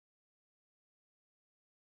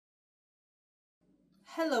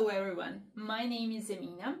Hello everyone, my name is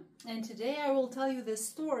Emina and today I will tell you the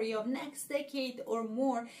story of next decade or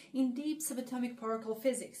more in deep subatomic particle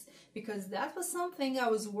physics because that was something I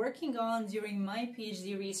was working on during my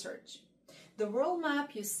PhD research. The world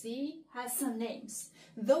map you see has some names.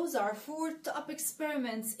 Those are 4 top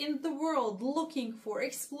experiments in the world looking for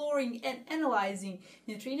exploring and analyzing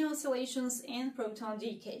neutrino oscillations and proton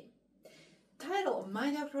decay. Title of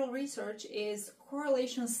my doctoral research is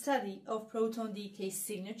Correlation Study of Proton Decay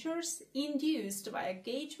Signatures Induced by a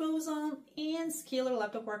Gauge Boson and Scalar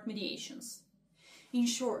Leptoquark Mediations. In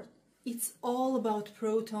short, it's all about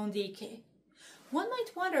proton decay. One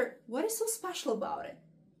might wonder, what is so special about it?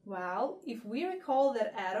 Well, if we recall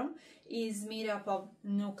that atom is made up of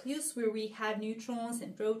nucleus where we have neutrons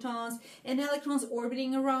and protons and electrons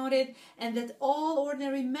orbiting around it, and that all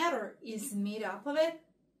ordinary matter is made up of it,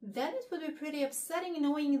 then it would be pretty upsetting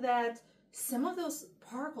knowing that some of those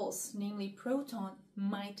particles, namely proton,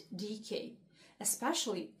 might decay,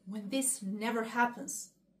 especially when this never happens.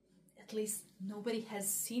 At least nobody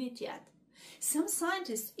has seen it yet. Some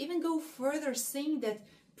scientists even go further, saying that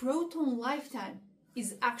proton lifetime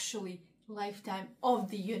is actually lifetime of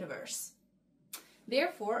the universe.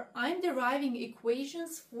 Therefore, I'm deriving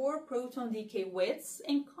equations for proton decay widths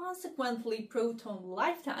and consequently proton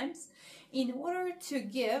lifetimes in order to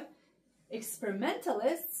give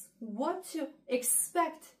experimentalists what to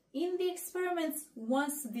expect in the experiments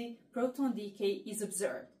once the proton decay is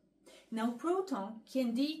observed. Now, proton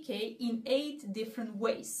can decay in 8 different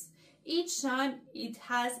ways. Each time it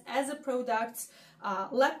has as a product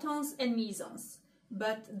leptons and mesons.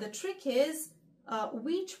 But the trick is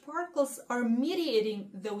which particles are mediating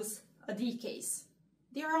those decays.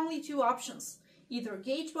 There are only 2 options, either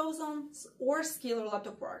gauge bosons or scalar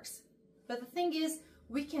leptoquarks. But the thing is,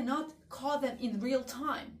 we cannot call them in real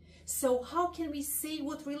time. So how can we say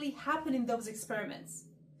what really happened in those experiments?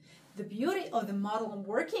 The beauty of the model I'm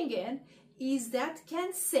working in is that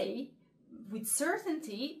can say with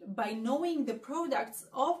certainty, by knowing the products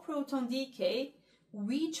of proton decay,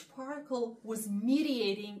 which particle was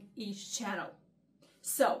mediating each channel.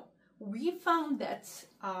 So we found that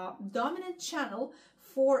dominant channel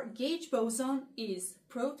for gauge boson is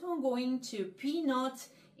proton going to P0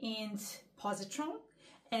 and positron,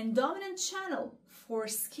 and dominant channel for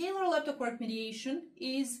scalar leptoquark mediation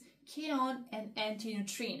is kaon and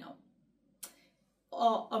antineutrino.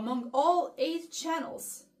 Among all 8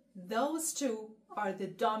 channels, those 2 are the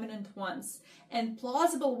dominant ones and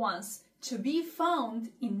plausible ones to be found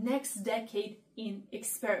in next decade in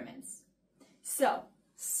experiments. So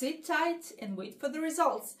sit tight and wait for the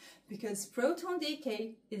results because proton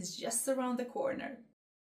decay is just around the corner.